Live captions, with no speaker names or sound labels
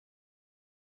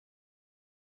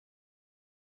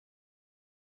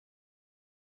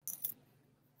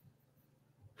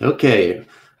Okay,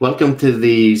 welcome to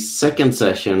the second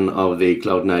session of the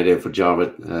Cloud Native for Java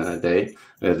Day,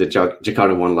 the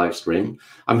JakartaOne Livestream.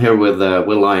 I'm here with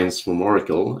Will Lyons from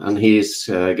Oracle, and he's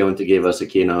going to give us a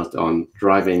keynote on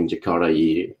driving Jakarta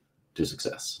EE to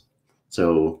success.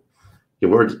 So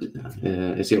your word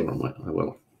is yours,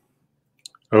 Will.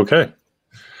 Okay.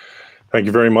 Thank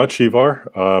you very much,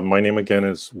 Ivar. My name again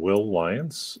is Will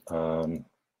Lyons.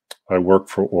 I work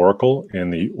for Oracle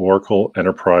in the Oracle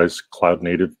Enterprise Cloud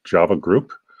Native Java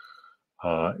Group.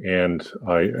 And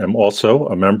I am also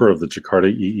a member of the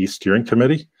Jakarta EE Steering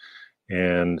Committee.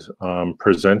 And I'm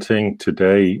presenting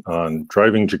today on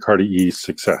driving Jakarta EE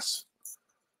success.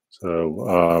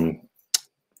 So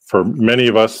for many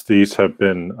of us, these have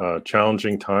been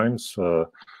challenging times.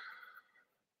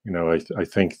 I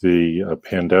think the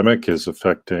pandemic is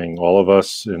affecting all of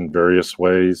us in various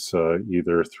ways,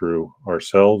 either through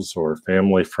ourselves or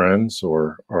family, friends,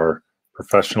 or our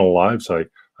professional lives. I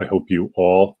hope you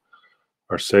all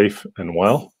are safe and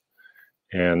well.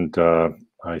 And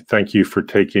I thank you for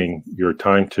taking your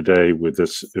time today with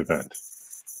this event.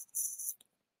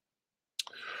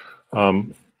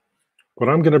 What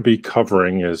I'm going to be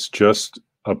covering is just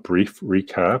a brief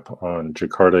recap on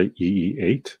Jakarta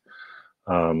EE8.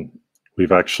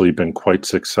 We've actually been quite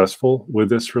successful with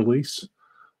this release.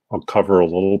 I'll cover a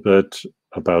little bit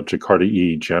about Jakarta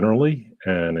EE generally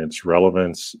and its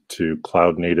relevance to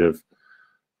cloud native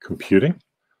computing.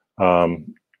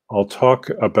 I'll talk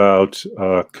about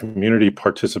community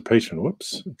participation.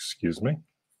 Whoops, excuse me.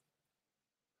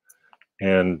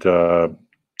 And the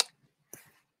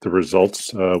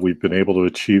results we've been able to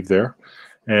achieve there.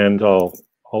 And I'll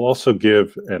also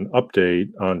give an update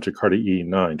on Jakarta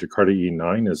EE9. Jakarta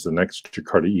EE9 is the next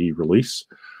Jakarta EE release,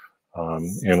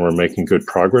 and we're making good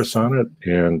progress on it,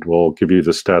 and we'll give you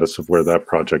the status of where that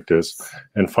project is.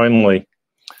 And finally,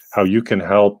 how you can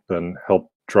help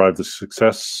drive the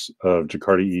success of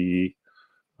Jakarta EE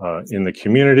in the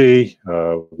community,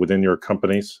 within your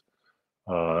companies,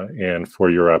 and for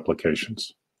your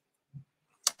applications.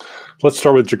 Let's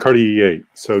start with Jakarta EE8.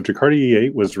 So Jakarta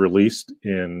EE8 was released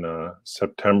in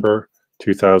September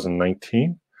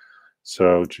 2019.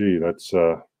 So, gee, that's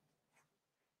about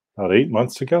 9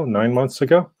 months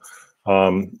ago.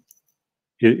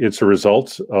 It's a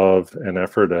result of an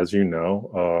effort, as you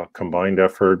know, a combined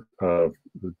effort of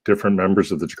different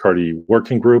members of the Jakarta EE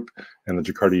working group and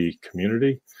the Jakarta EE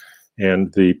community.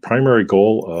 And the primary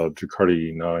goal of Jakarta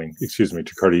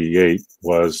EE8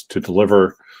 was to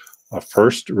deliver a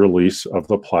first release of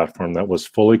the platform that was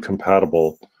fully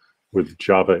compatible with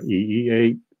Java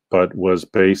EE8, but was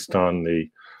based on the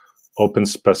open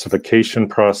specification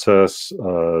process,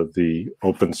 the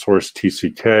open source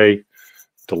TCK,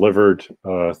 delivered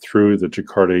through the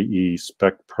Jakarta EE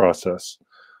spec process.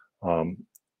 And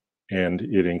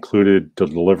it included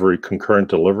the concurrent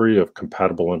delivery of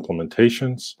compatible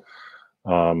implementations.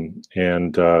 So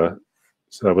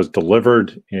that was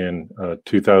delivered in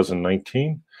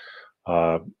 2019.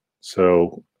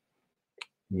 So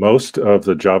most of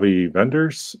the Java EE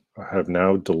vendors have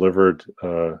now delivered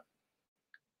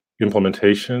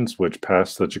implementations which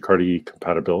pass the Jakarta EE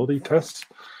compatibility tests.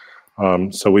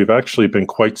 So we've actually been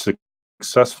quite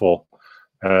successful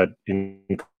at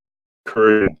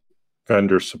encouraging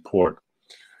vendor support.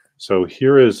 So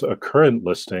here is a current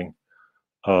listing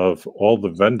of all the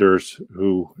vendors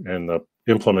and the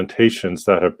implementations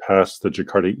that have passed the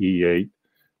Jakarta EE8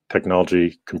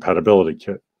 Technology Compatibility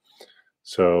Kit.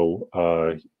 So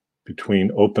between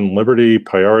Open Liberty,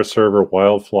 Payara Server,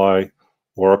 Wildfly,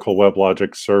 Oracle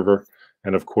WebLogic Server,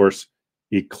 and of course,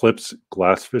 Eclipse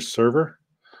Glassfish Server,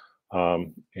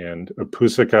 and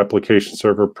Apusik Application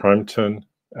Server, Primeton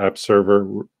App Server,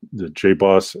 the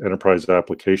JBoss Enterprise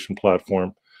Application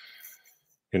Platform,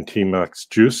 and Tmax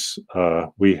Juice.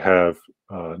 We have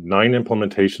 9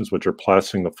 implementations which are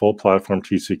passing the full platform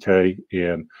TCK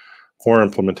and 4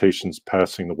 implementations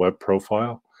passing the web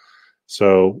profile.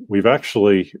 So we've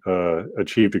actually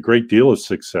achieved a great deal of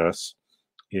success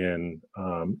in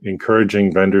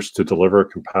encouraging vendors to deliver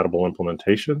compatible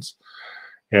implementations.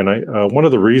 And one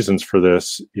of the reasons for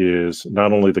this is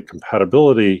not only the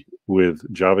compatibility with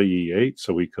Java EE8,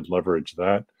 so we could leverage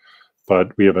that,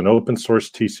 but we have an open source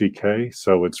TCK,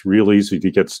 so it's real easy to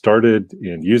get started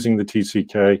in using the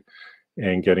TCK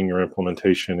and getting your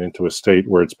implementation into a state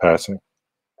where it's passing.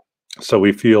 So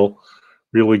we feel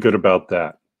really good about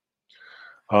that.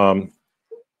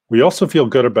 We also feel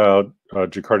good about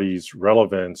Jakarta EE's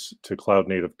relevance to cloud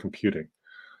native computing.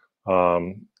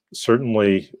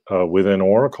 Certainly within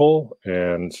Oracle,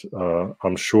 and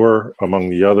I'm sure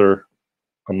among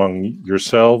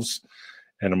yourselves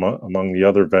and among the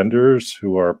other vendors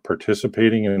who are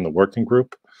participating in the working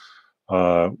group,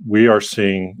 we are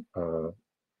seeing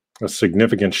a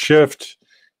significant shift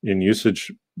in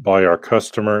usage by our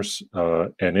customers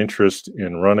and interest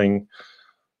in running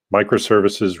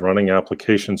microservices, running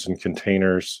applications and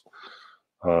containers,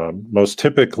 most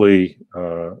typically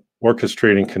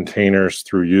orchestrating containers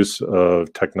through use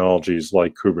of technologies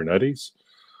like Kubernetes.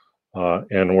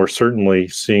 And we're certainly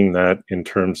seeing that in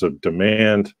terms of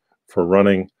demand for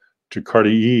running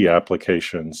JakartaOne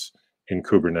applications in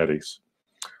Kubernetes.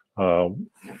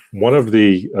 One of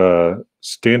the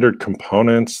standard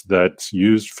components that's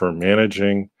used for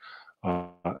managing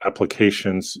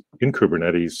applications in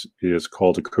Kubernetes is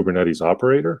called a Kubernetes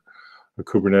operator. A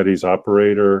Kubernetes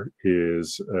operator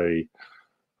is a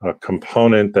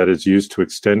component that is used to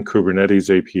extend Kubernetes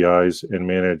APIs and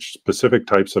manage specific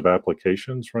types of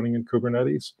applications running in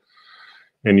Kubernetes.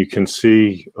 And you can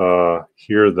see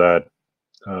here that,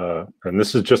 and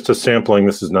this is just a sampling,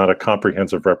 this is not a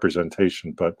comprehensive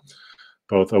representation, but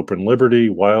both OpenLiberty,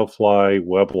 Wildfly,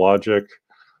 WebLogic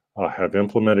have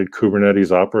implemented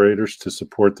Kubernetes operators to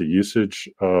support the usage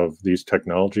of these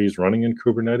technologies running in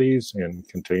Kubernetes and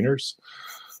containers.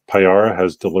 Payara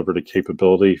has delivered a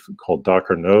capability called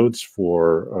Docker nodes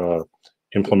for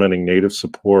implementing native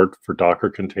support for Docker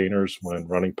containers when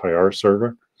running Payara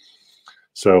server.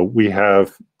 So we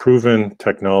have proven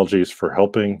technologies for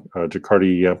helping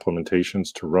JakartaOne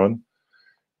implementations to run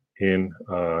in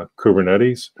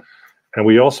Kubernetes. And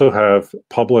we also have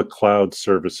public cloud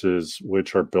services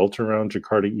which are built around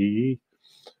JakartaOne.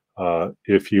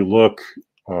 If you look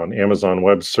on Amazon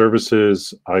Web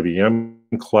Services, IBM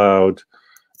Cloud,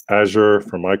 Azure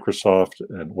for Microsoft,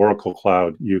 and Oracle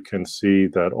Cloud, you can see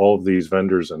that all of these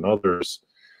vendors and others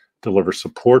deliver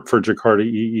support for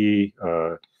JakartaOne,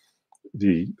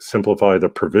 simplify the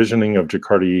provisioning of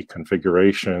JakartaOne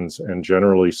configurations, and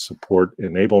generally support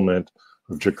enablement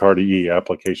of JakartaOne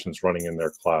applications running in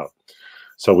their cloud.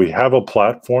 So we have a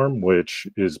platform which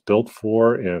is built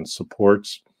for and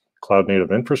supports cloud-native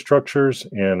infrastructures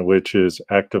and which is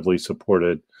actively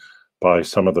supported by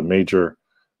some of the major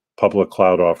public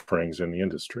cloud offerings in the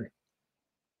industry.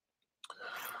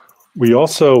 We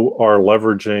also are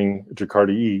leveraging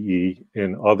JakartaOne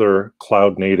in other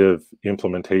cloud-native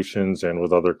implementations and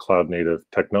with other cloud-native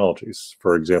technologies.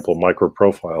 For example,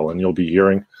 MicroProfile, and you'll be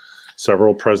hearing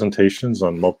several presentations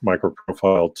on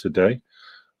MicroProfile today.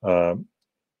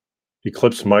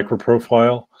 Eclipse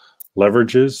MicroProfile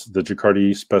leverages the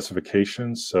JakartaOne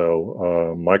specifications.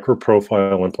 So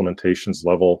MicroProfile implementations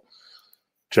level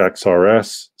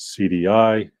JAX-RS,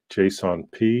 CDI,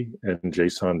 JSON-P, and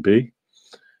JSON-B.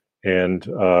 And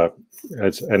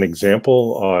as an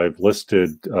example, I've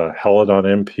listed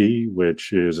Helidon MP,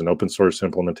 which is an open source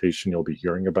implementation you'll be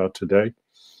hearing about today,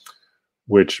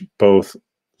 which both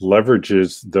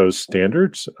leverages those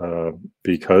standards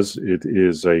because it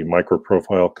is a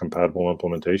MicroProfile compatible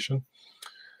implementation.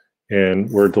 And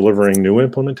we're delivering new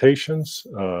implementations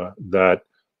that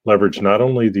leverage not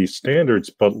only these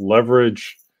standards, but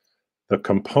leverage the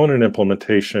component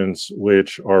implementations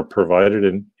which are provided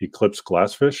in Eclipse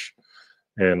Glassfish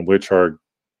and which are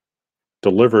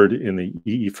delivered in the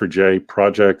EE4J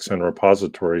projects and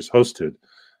repositories hosted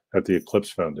at the Eclipse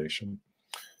Foundation.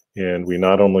 And we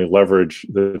not only leverage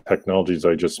the technologies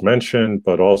I just mentioned,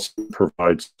 but also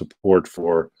provide support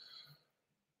for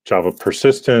Java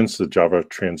persistence, the Java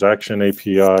transaction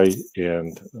API,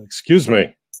 and,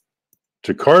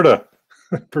 Jakarta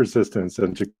persistence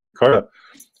and Jakarta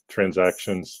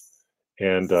transactions,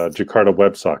 and Jakarta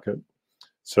WebSocket.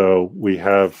 So we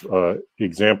have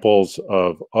examples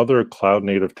of other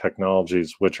cloud-native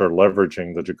technologies which are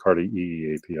leveraging the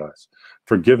JakartaOne APIs.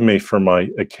 Forgive me for my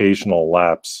occasional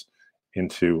lapse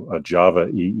into a Java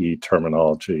EE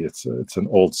terminology. It's an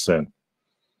old sin.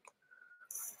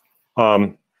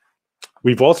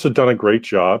 We've also done a great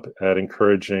job at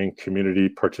encouraging community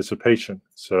participation.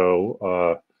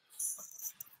 So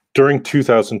during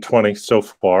 2020 so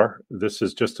far, this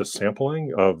is just a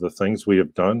sampling of the things we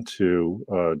have done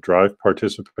to drive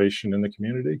participation in the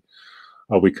community.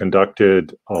 We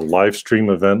conducted a live stream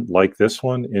event like this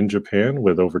one in Japan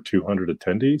with over 200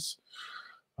 attendees.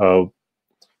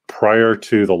 Prior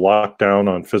to the lockdown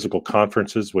on physical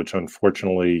conferences, which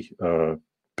unfortunately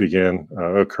began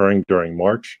occurring during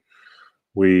March,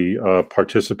 we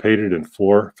participated in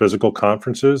 4 physical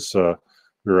conferences.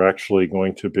 We were actually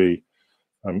going to be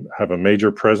have a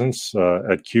major presence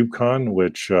at KubeCon,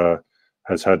 which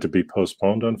has had to be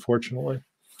postponed, unfortunately.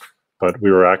 But we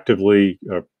were actively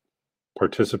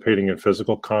participating in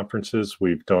physical conferences.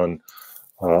 We've done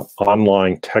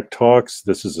online tech talks.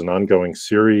 This is an ongoing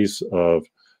series of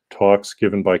talks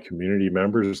given by community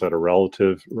members that are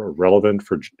relevant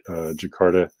for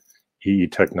JakartaOne EE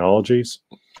technologies.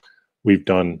 We've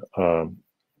done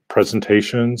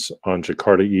presentations on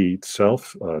Jakarta EE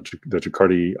itself, the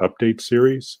Jakarta EE update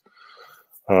series.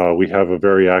 We have a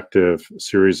very active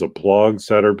series of blogs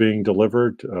that are being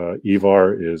delivered.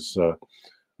 Ivar is a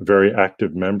very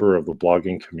active member of the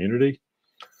blogging community.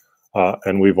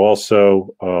 And we've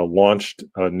also launched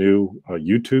a new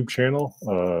YouTube channel,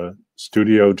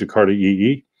 Studio Jakarta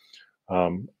EE.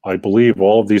 I believe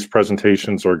all of these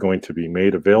presentations are going to be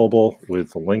made available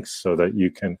with the links so that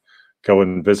you can go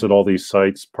and visit all these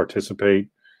sites, participate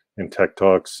in Tech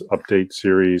Talks update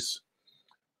series,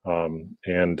 and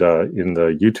in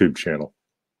the YouTube channel.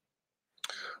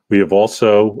 We have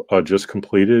also just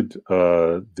completed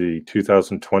the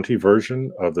 2020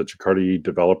 version of the Jakarta EE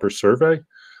Developer Survey.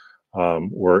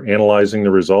 We're analyzing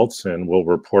the results and we'll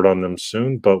report on them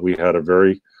soon, but we had a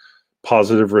very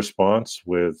positive response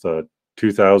with over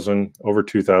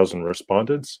 2,000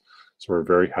 respondents. So we're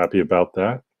very happy about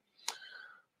that.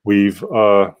 We've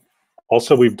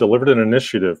delivered an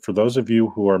initiative for those of you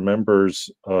who are members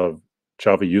of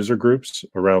Java user groups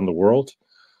around the world.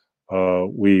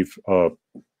 We've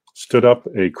stood up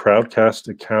a Crowdcast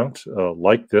account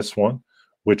like this one,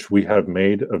 which we have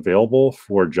made available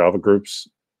for Java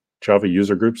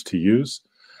user groups to use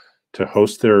to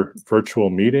host their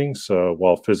virtual meetings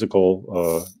while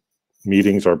physical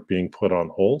meetings are being put on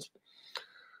hold.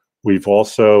 We've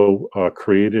also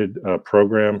created a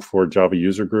program for Java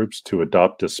user groups to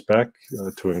adopt a spec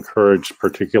to encourage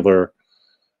particular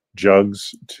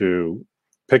jugs to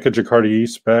pick a Jakarta EE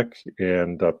spec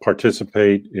and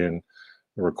participate in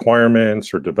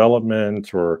requirements or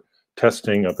development or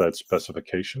testing of that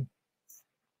specification.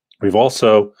 We've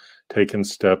also taken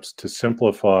steps to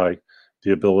simplify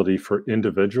the ability for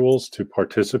individuals to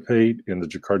participate in the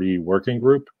Jakarta EE working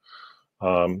group.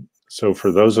 So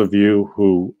for those of you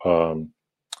who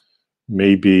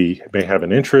may have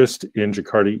an interest in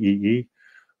Jakarta EE,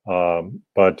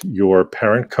 but your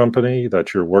parent company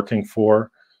that you're working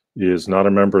for is not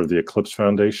a member of the Eclipse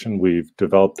Foundation, we've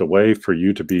developed a way for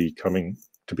you to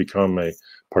become a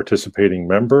participating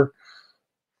member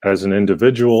as an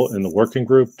individual in the working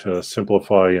group to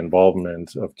simplify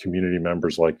involvement of community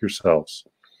members like yourselves.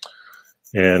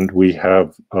 And we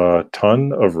have a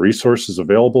ton of resources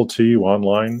available to you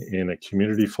online in a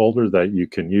community folder that you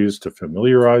can use to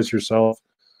familiarize yourself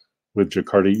with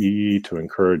Jakarta EE, to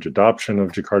encourage adoption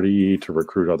of Jakarta EE, to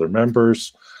recruit other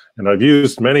members. And I've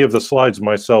used many of the slides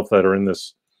myself that are in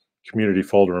this community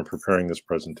folder in preparing this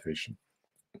presentation.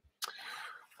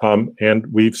 And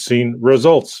we've seen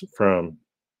results from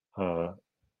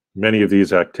many of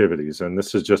these activities. And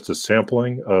this is just a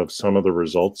sampling of some of the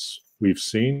results we've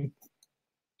seen.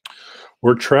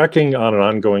 We're tracking on an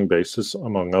ongoing basis,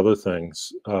 among other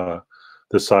things,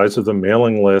 the size of the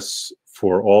mailing lists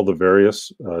for all the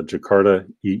various Jakarta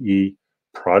EE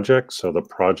projects, so the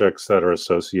projects that are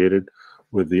associated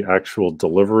with the actual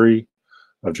delivery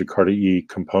of Jakarta EE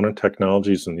component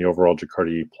technologies and the overall Jakarta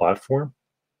EE platform.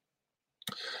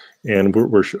 And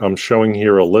I'm showing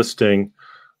here a listing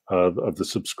of the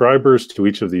subscribers to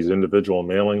each of these individual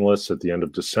mailing lists at the end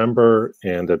of December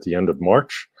and at the end of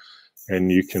March.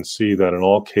 And you can see that in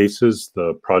all cases,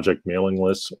 the project mailing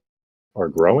lists are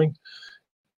growing.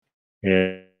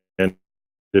 And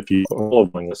if you all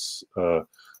of this,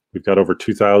 we've got over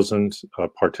 2,000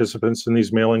 participants in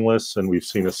these mailing lists, and we've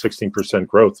seen a 16%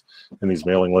 growth in these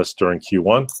mailing lists during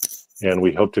Q1. And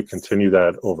we hope to continue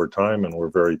that over time, and we're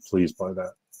very pleased by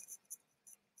that.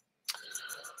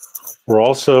 We're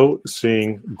also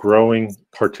seeing growing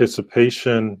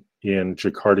participation in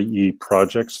Jakarta EE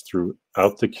projects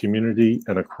throughout the community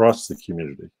and across the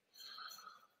community.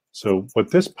 So what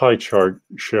this pie chart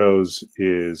shows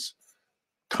is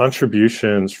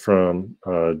contributions from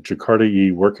Jakarta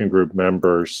EE working group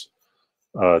members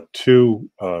to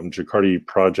Jakarta EE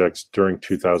projects during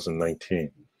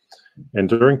 2019. And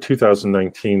during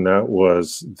 2019, that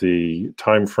was the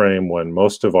time frame when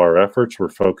most of our efforts were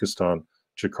focused on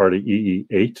Jakarta EE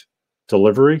 8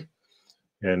 delivery.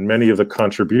 And many of the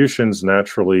contributions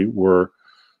naturally were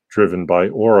driven by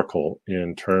Oracle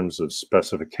in terms of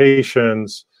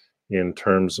specifications, in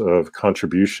terms of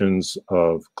contributions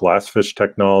of Glassfish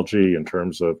technology, in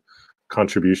terms of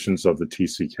contributions of the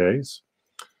TCKs.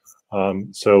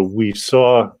 So we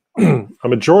saw a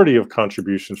majority of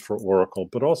contributions for Oracle,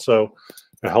 but also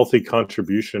a healthy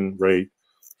contribution rate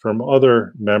from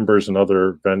other members and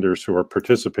other vendors who are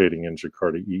participating in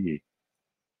Jakarta EE.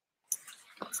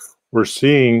 We're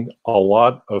seeing a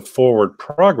lot of forward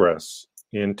progress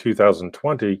in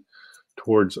 2020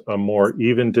 towards a more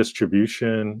even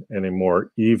distribution and a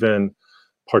more even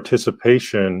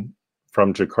participation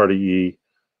from Jakarta EE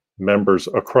members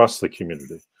across the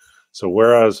community. So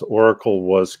whereas Oracle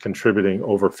was contributing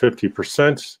over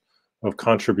 50% of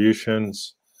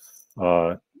contributions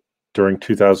during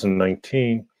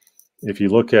 2019, if you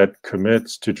look at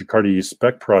commits to Jakarta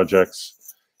spec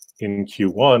projects in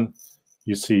Q1,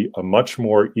 you see a much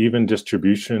more even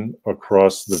distribution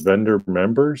across the vendor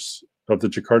members of the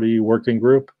Jakarta working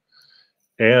group,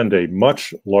 and a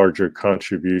much larger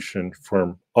contribution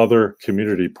from other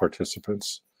community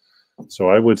participants. So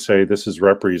I would say this is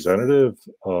representative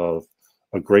of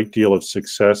a great deal of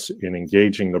success in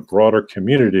engaging the broader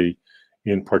community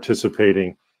in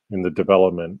participating in the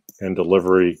development and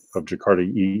delivery of Jakarta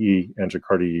EE and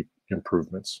Jakarta EE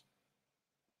improvements.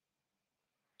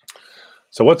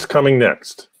 So what's coming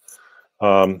next?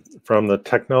 From the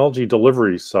technology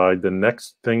delivery side, the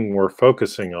next thing we're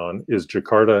focusing on is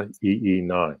Jakarta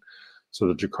EE9. So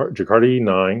the Jakarta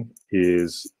EE9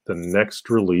 is the next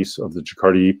release of the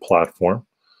Jakarta EE platform.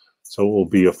 So it will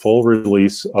be a full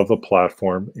release of the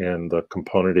platform and the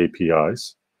component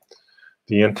APIs.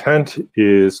 The intent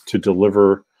is to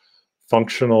deliver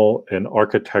functional and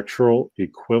architectural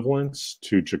equivalents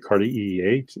to Jakarta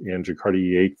EE8 and Jakarta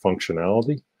EE8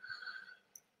 functionality.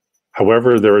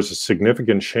 However, there is a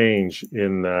significant change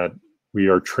in that we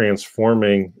are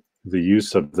transforming the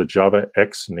use of the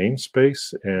JavaX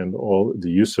namespace and all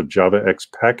the use of JavaX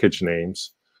package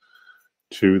names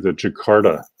to the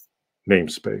Jakarta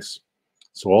namespace.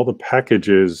 So all the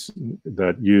packages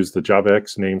that use the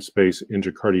JavaX namespace in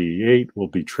Jakarta EE8 will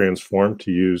be transformed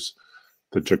to use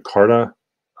the Jakarta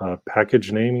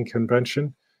package naming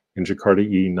convention in Jakarta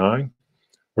EE9.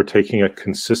 We're taking a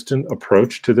consistent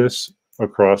approach to this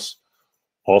across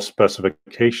all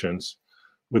specifications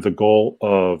with the goal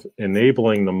of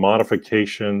enabling the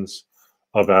modifications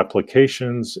of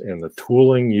applications and the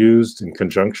tooling used in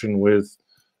conjunction with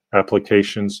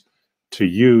applications to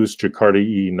use Jakarta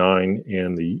EE9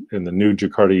 and the new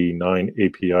Jakarta EE9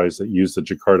 APIs that use the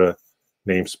Jakarta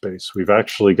namespace. We've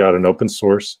actually got an open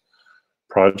source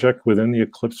project within the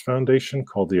Eclipse Foundation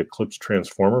called the Eclipse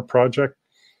Transformer Project,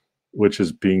 which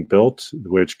is being built,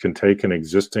 which can take an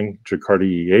existing Jakarta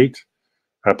EE8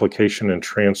 application and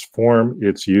transform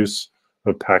its use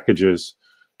of packages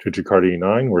to Jakarta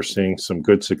EE9. We're seeing some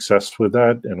good success with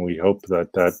that, and we hope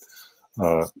that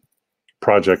that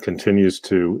project continues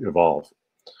to evolve.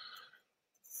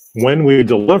 When we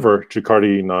deliver Jakarta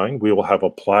EE9, we will have a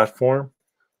platform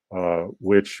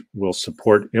which will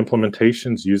support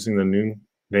implementations using the new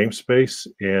namespace,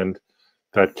 and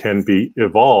that can be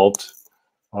evolved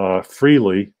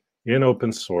freely in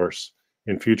open source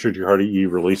in future Jakarta EE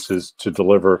releases to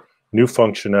deliver new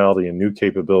functionality and new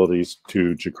capabilities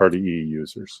to Jakarta EE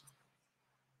users.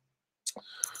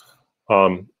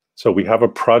 So we have a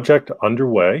project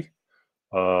underway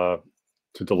to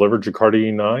deliver Jakarta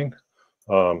EE9.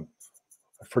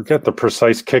 I forget the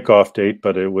precise kickoff date,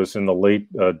 but it was in the late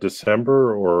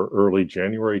December or early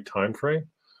January timeframe.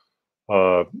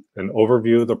 An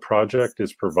overview of the project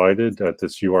is provided at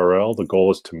this URL. The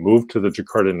goal is to move to the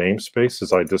Jakarta namespace,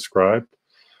 as I described.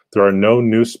 There are no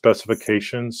new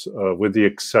specifications, with the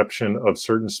exception of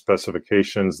certain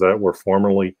specifications that were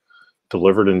formerly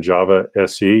delivered in Java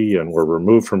SE and were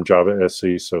removed from Java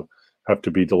SE, so have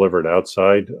to be delivered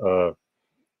outside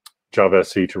Java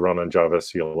SE to run on Java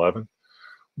SE 11.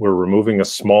 We're removing a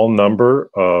small number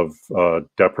of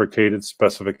deprecated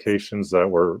specifications that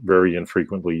were very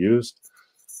infrequently used.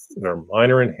 There are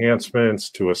minor enhancements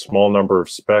to a small number of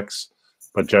specs,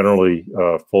 but generally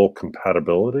full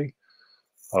compatibility.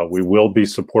 We will be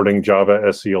supporting Java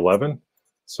SE 11,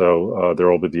 so there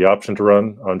will be the option to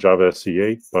run on Java SE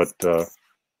 8, but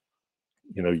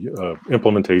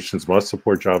implementations must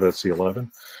support Java SE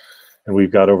 11. And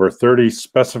we've got over 30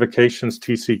 specifications,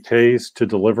 TCKs, to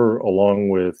deliver, along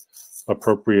with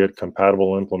appropriate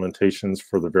compatible implementations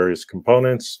for the various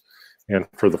components and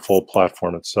for the full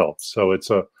platform itself. So it's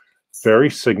a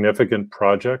very significant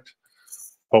project,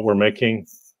 but we're making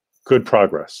good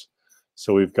progress.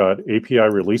 So we've got API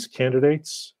release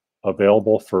candidates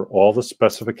available for all the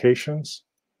specifications.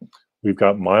 We've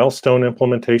got milestone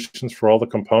implementations for all the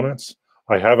components.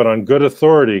 I have it on good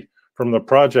authority from the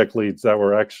project leads that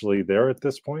were actually there at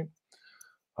this point.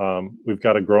 We've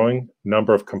got a growing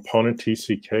number of component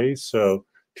TCKs, so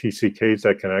TCKs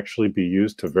that can actually be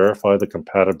used to verify the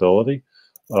compatibility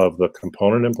of the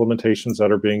component implementations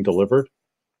that are being delivered.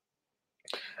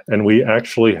 And we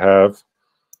actually have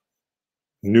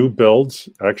new builds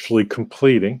actually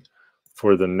completing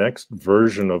for the next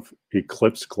version of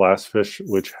Eclipse Glassfish,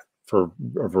 which for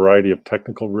a variety of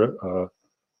technical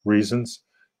reasons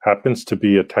happens to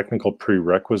be a technical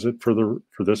prerequisite for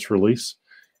this release,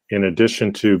 in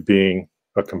addition to being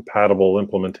a compatible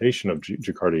implementation of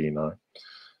Jakarta E9.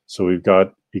 So we've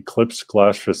got Eclipse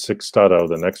Glassfish 6.0,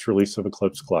 the next release of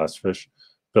Eclipse Glassfish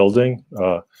building,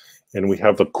 and we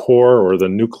have the core or the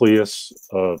nucleus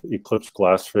of Eclipse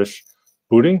Glassfish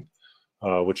booting,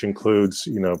 which includes,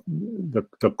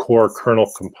 the core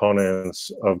kernel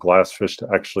components of Glassfish to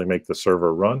actually make the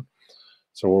server run.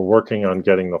 So we're working on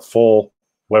getting the full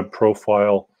web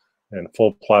profile and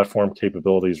full platform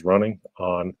capabilities running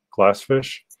on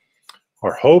Glassfish.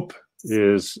 Our hope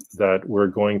is that we're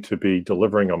going to be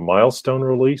delivering a milestone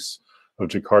release of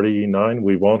Jakarta E9.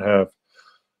 We won't have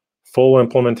full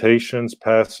implementations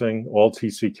passing all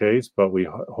TCKs, but we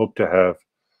hope to have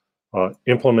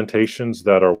implementations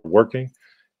that are working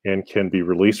and can be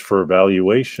released for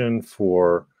evaluation,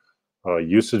 for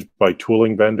usage by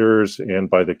tooling vendors and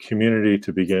by the community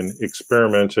to begin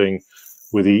experimenting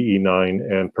with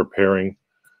EE9 and preparing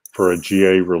for a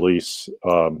GA release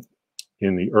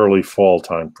in the early fall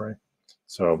timeframe.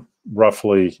 So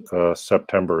roughly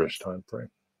September-ish timeframe.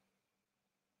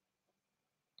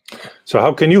 So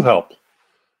how can you help?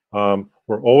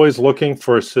 We're always looking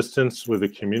for assistance with the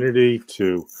community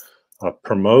to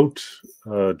promote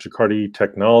Jakarta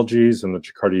technologies and the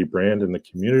Jakarta brand in the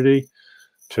community,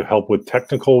 to help with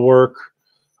technical work,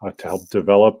 to help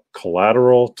develop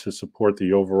collateral to support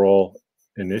the overall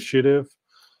initiative,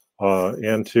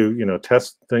 and to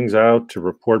test things out, to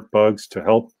report bugs, to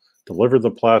help deliver the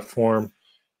platform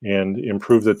and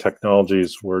improve the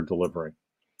technologies we're delivering.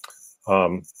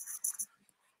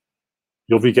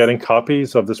 You'll be getting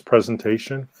copies of this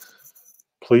presentation.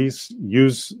 Please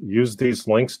use these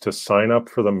links to sign up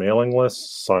for the mailing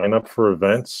list, sign up for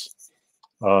events,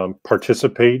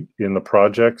 participate in the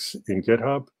projects in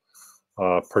GitHub,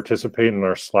 participate in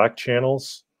our Slack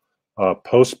channels,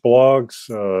 post blogs,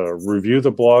 review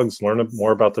the blogs, learn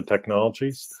more about the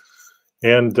technologies,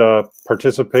 and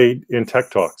participate in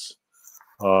tech talks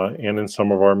and in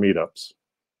some of our meetups.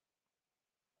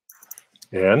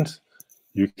 And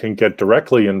you can get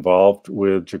directly involved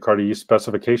with Jakarta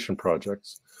specification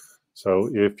projects. So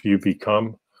if you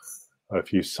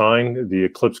sign the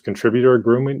Eclipse contributor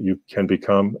agreement, you can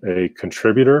become a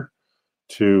contributor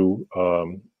to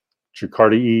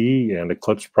Jakarta EE and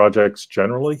Eclipse projects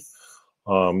generally.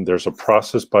 There's a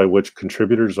process by which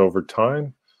contributors over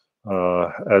time,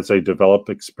 as they develop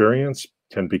experience,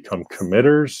 can become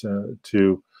committers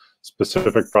to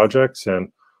specific projects.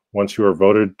 And once you are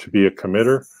voted to be a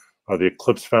committer, the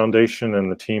Eclipse Foundation and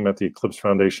the team at the Eclipse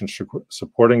Foundation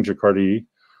supporting Jakarta E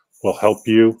will help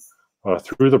you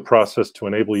through the process to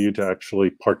enable you to actually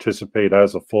participate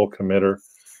as a full committer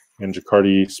in Jakarta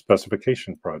E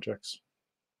specification projects.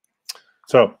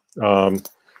 So we're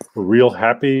real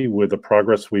happy with the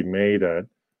progress we made at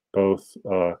both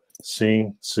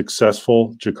seeing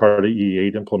successful Jakarta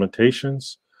E8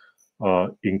 implementations,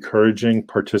 encouraging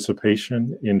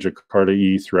participation in Jakarta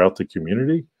E throughout the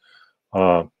community,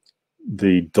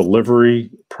 the delivery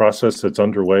process that's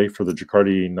underway for the Jakarta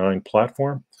E9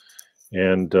 platform.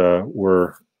 And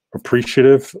we're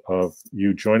appreciative of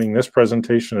you joining this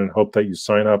presentation and hope that you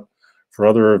sign up for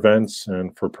other events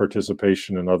and for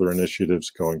participation in other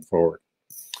initiatives going forward.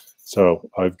 So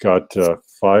I've got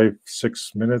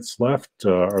 5-6 minutes left.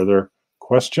 Are there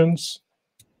questions?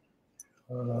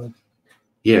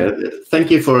 Yeah,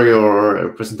 thank you for your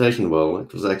presentation, Will.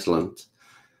 It was excellent.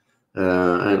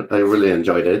 I really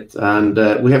enjoyed it. And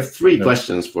we have three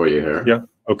questions for you here. Yeah,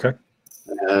 okay.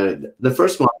 The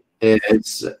first one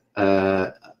is,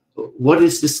 what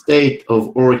is the state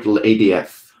of Oracle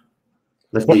ADF?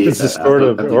 That's what is the sort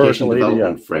of application Oracle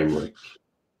development ADF framework?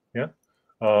 Yeah,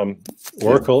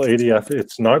 Oracle ADF.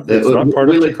 It's not part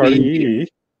of Jakarta EE.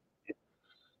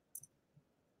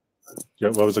 Yeah,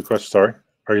 what was the question? Sorry,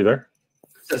 are you there?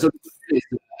 So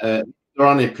there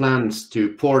are any plans to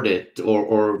port it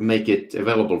or make it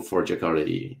available for Jakarta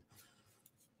EE?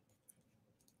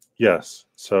 Yes.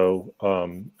 So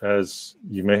as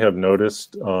you may have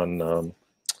noticed on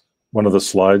one of the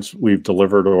slides, we've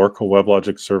delivered Oracle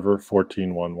WebLogic Server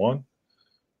 14.1.1,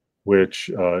 which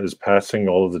is passing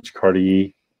all of the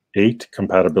Jakarta E8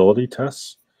 compatibility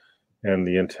tests. And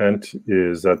the intent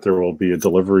is that there will be a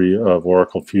delivery of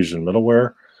Oracle Fusion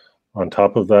middleware on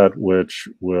top of that, which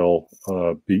will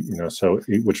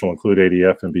which will include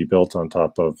ADF and be built on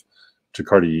top of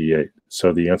Jakarta E8.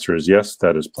 So the answer is yes,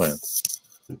 that is planned.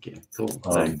 Okay, cool.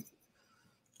 Are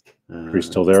you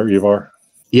still there, Ivar?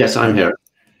 Yes, I'm here.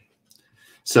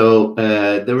 So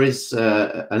there is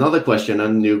another question,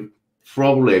 and you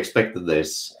probably expected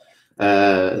this.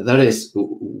 That is,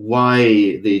 why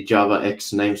the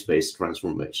JavaX namespace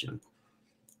transformation?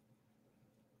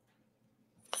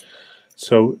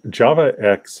 So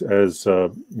JavaX, as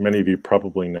many of you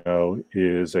probably know,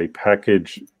 is a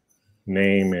package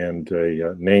name and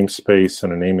a namespace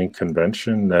and a naming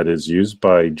convention that is used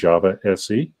by Java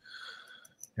SE.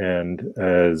 And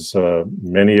as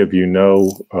many of you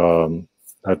know,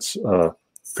 that's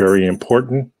very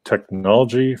important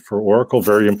technology for Oracle,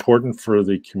 very important for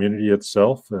the community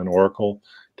itself. And Oracle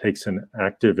takes an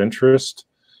active interest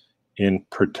in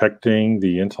protecting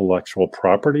the intellectual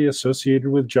property associated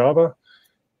with Java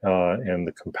and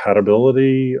the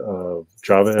compatibility of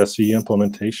Java SE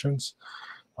implementations.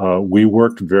 We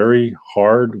worked very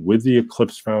hard with the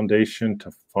Eclipse Foundation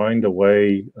to find a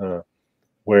way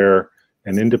where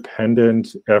an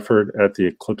independent effort at the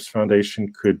Eclipse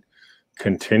Foundation could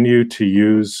continue to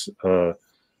use the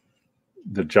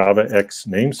JavaX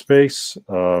namespace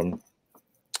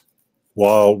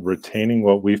while retaining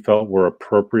what we felt were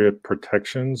appropriate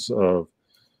protections of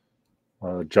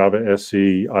Java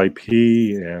SE IP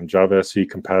and Java SE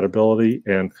compatibility.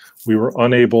 And we were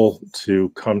unable to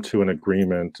come to an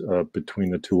agreement between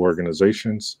the two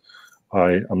organizations.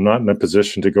 I'm not in a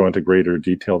position to go into greater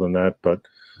detail than that, but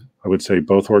I would say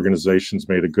both organizations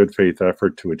made a good faith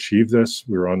effort to achieve this.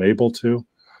 We were unable to.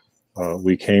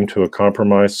 We came to a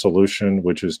compromise solution,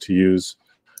 which is to use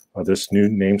this new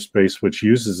namespace, which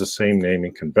uses the same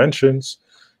naming conventions,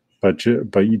 but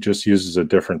just uses a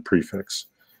different prefix.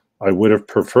 I would have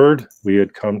preferred we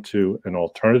had come to an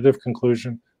alternative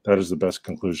conclusion. That is the best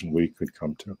conclusion we could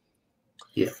come to.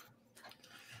 Yeah.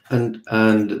 And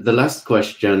the last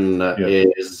question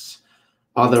is,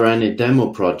 are there any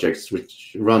demo projects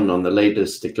which run on the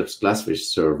latest Eclipse Glassfish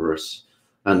servers?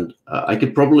 And I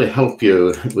could probably help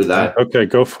you with that. Okay,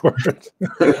 go for it.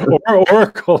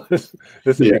 Oracle is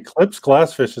Eclipse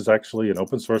Glassfish is actually an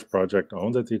open source project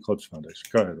owned at the Eclipse Foundation.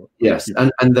 Go ahead. Yes,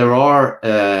 and there are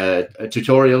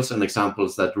tutorials and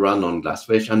examples that run on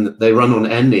Glassfish, and they run on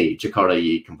any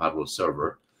JakartaOne compatible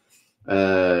server.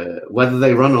 Whether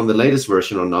they run on the latest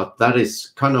version or not, that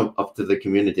is kind of up to the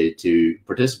community to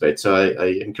participate. So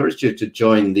I encourage you to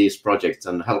join these projects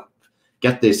and help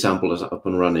get these samples up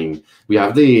and running. We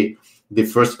have the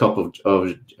first couple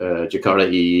of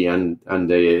JakartaOne and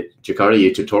the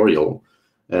JakartaOne tutorial.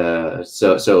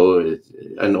 So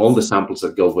and all the samples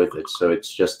that go with it. So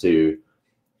it's just to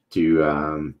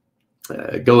go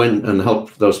in and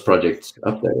help those projects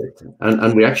update.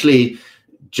 And we actually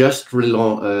just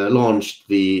launched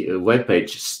the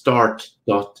webpage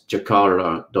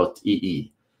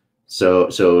start.jakarta.ee.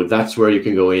 So that's where you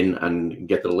can go in and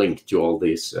get the link to all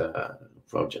these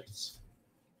projects.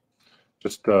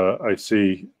 Just I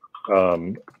see,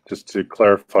 just to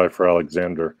clarify for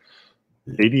Alexander,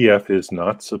 ADF is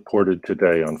not supported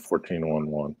today on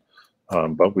 14.1.1,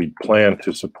 but we plan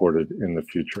to support it in the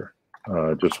future.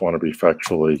 Just want to be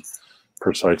factually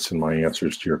precise in my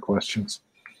answers to your questions.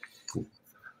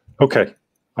 Okay,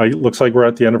 looks like we're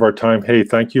at the end of our time. Hey,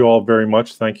 thank you all very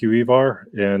much. Thank you, Ivar,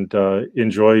 and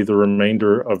enjoy the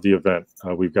remainder of the event.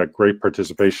 We've got great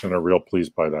participation and are real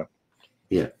pleased by that.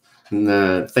 Yeah,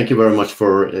 and thank you very much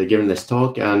for giving this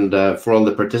talk, and for all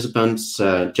the participants,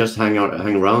 just hang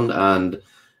around, and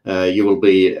you will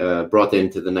be brought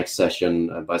into the next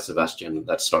session by Sebastian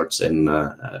that starts in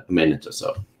a minute or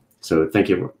so. So thank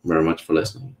you very much for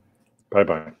listening.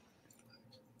 Bye-bye.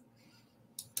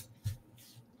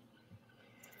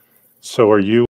 So are you